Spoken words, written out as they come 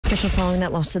Mitchell, following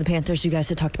that loss to the Panthers, you guys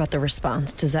had talked about the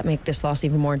response. Does that make this loss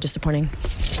even more disappointing?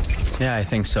 Yeah, I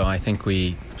think so. I think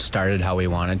we started how we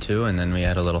wanted to, and then we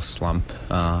had a little slump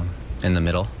in the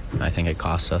middle. I think it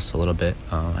cost us a little bit.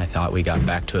 I thought we got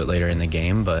back to it later in the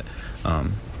game, but I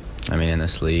mean, in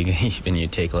this league, even you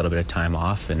take a little bit of time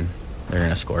off, and they're going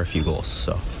to score a few goals.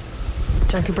 So,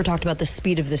 Jon Cooper talked about the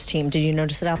speed of this team. Did you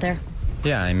notice it out there?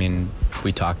 Yeah, I mean,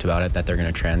 we talked about it, that they're going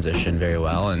to transition very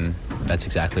well, and that's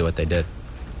exactly what they did.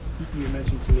 You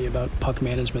mentioned to me about puck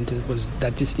management. Was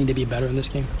that just need to be better in this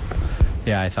game?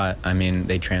 Yeah, I mean,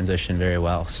 they transition very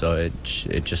well, so it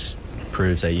just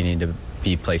proves that you need to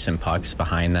be placing pucks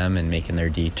behind them and making their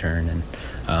D turn. And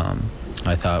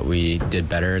I thought we did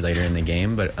better later in the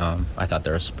game, but I thought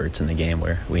there were spurts in the game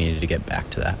where we needed to get back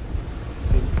to that.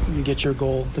 You get your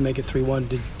goal to make it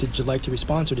 3-1. Did you like the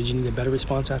response, or did you need a better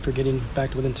response after getting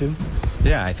back to within 2?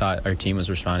 Yeah, I thought our team was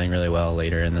responding really well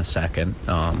later in the second.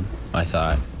 I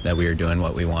thought that we were doing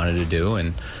what we wanted to do,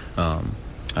 and I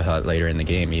thought later in the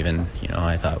game, even,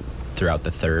 I thought throughout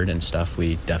the third and stuff,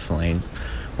 we definitely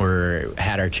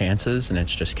had our chances, and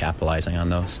it's just capitalizing on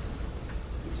those.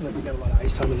 So you got a lot of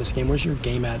ice time in this game. Where's your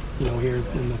game at, here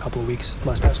in a couple of weeks,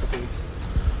 past couple of weeks?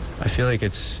 I feel like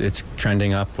it's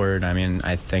trending upward. I mean,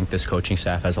 I think this coaching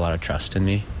staff has a lot of trust in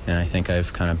me, and I think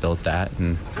I've kind of built that,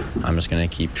 and I'm just going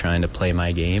to keep trying to play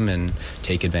my game and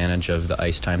take advantage of the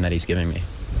ice time that he's giving me.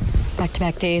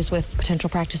 Back-to-back days with potential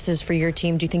practices for your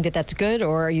team. Do you think that that's good,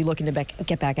 or are you looking to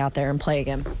get back out there and play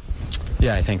again?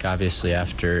 Yeah, I think obviously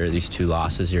after these 2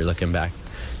 losses, you're looking back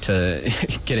to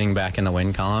getting back in the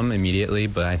win column immediately,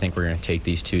 but I think we're going to take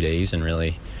these 2 days and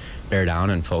really bear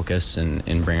down and focus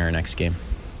and bring our next game.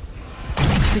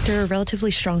 Victor,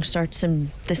 relatively strong starts in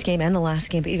this game and the last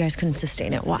game, but you guys couldn't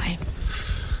sustain it. Why?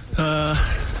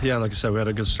 Yeah, like I said, we had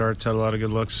a good start, had a lot of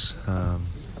good looks.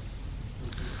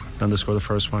 Then to score the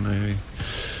first one, we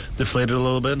deflated a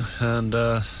little bit, and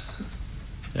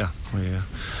we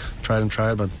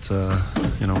tried, but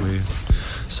we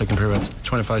second period had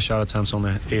 25 shot attempts,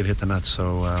 only 8 hit the net,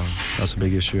 so that's a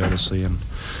big issue, obviously, and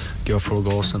give up 4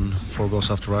 goals and 4 goals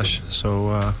off the rush.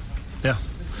 So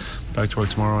back to work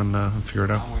tomorrow and figure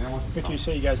it out. Victor, you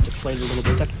say you guys deflated a little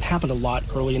bit. That happened a lot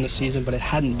early in the season, but it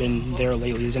hadn't been there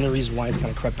lately. Is there any reason why it's kind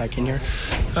of crept back in here?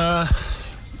 I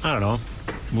don't know.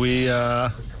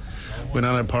 We're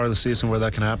not in a part of the season where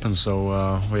that can happen,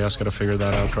 so we just got to figure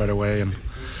that out right away. And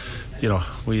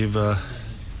we've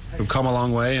come a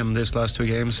long way, and these last 2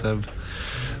 games have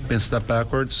been a step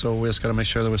backwards. So we just got to make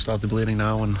sure that we stop the bleeding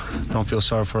now and don't feel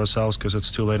sorry for ourselves because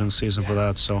it's too late in the season for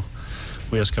that. So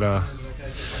we just got to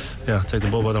take the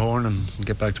bull by the horn and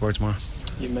get back to work tomorrow.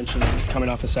 You mentioned coming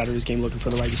off a Saturday's game looking for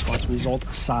the right response. Result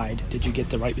aside, did you get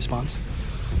the right response?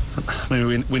 I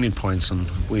mean, we need points, and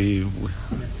we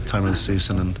time of the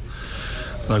season,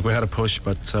 and we had a push,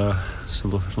 but it's a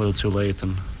little too late,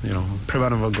 and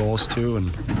preventable goals too,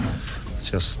 and it's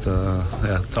just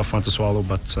tough one to swallow.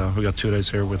 But we got 2 days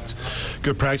here with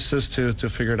good practices to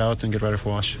figure it out and get ready for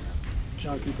Wash.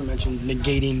 Jon Cooper mentioned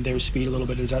negating their speed a little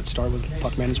bit. Does that start with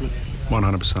puck management?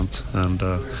 100%, and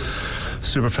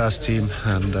super fast team,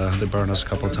 and they burned us a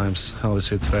couple of times,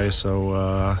 obviously today.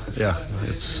 So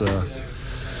it's.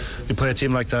 You play a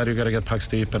team like that, you got to get pucks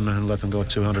deep and let them go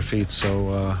 200 feet.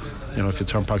 So, if you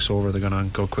turn pucks over, they're going to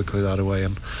go quickly the other way,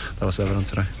 and that was evident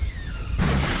today.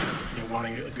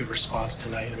 Wanting a good response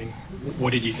tonight, I mean,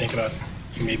 what did you think about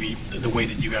maybe the way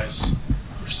that you guys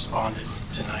responded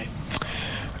tonight?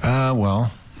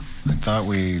 Well, I thought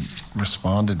we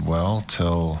responded well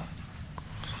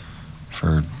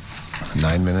for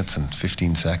 9 minutes and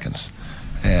 15 seconds.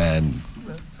 And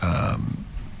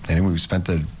anyway, we spent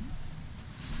the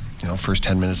first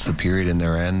 10 minutes of the period in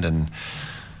their end and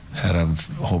had a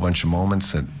whole bunch of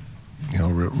moments that,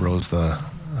 rose the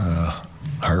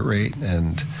heart rate,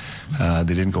 and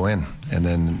they didn't go in. And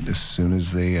then as soon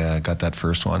as they got that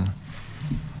first one,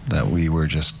 that we were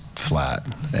just flat.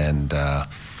 And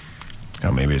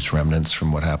maybe it's remnants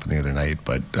from what happened the other night,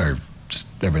 but just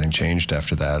everything changed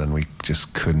after that, and we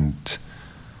just couldn't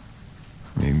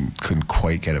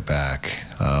quite get it back.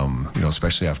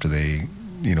 Especially after they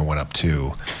went up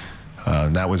 2.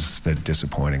 And that was the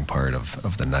disappointing part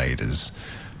of the night, is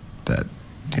that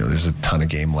there's a ton of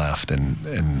game left,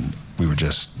 and we were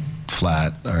just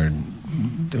flat, or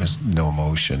there was no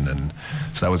emotion, and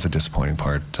so that was the disappointing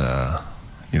part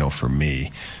for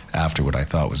me, after what I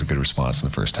thought was a good response in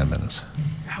the first 10 minutes.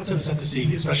 How tough is that to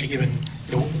see, especially given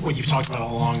what you've talked about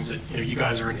all along, is that you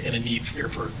guys are in a need here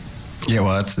for... Yeah,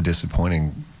 well, that's the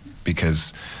disappointing,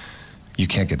 because you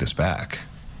can't get this back.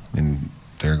 I mean,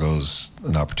 there goes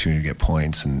an opportunity to get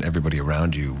points, and everybody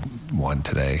around you won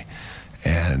today,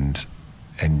 and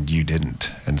and you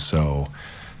didn't. And so,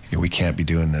 you know, we can't be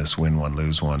doing this: win one,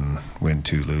 lose one, win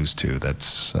two, lose two.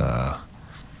 That's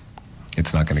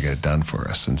it's not going to get it done for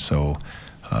us. And so,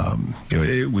 you know,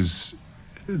 it was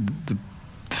the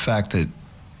fact that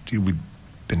we'd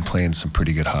been playing some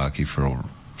pretty good hockey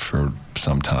for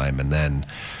some time, and then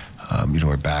you know,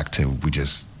 we're back to, we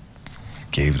just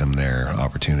gave them their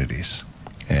opportunities.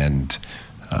 And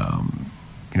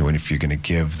you know, if you're going to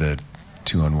give the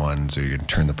 2-on-1s, or you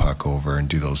turn the puck over and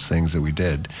do those things that we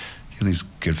did, these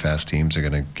good fast teams are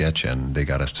going to get you, and they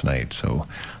got us tonight. So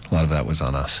a lot of that was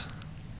on us.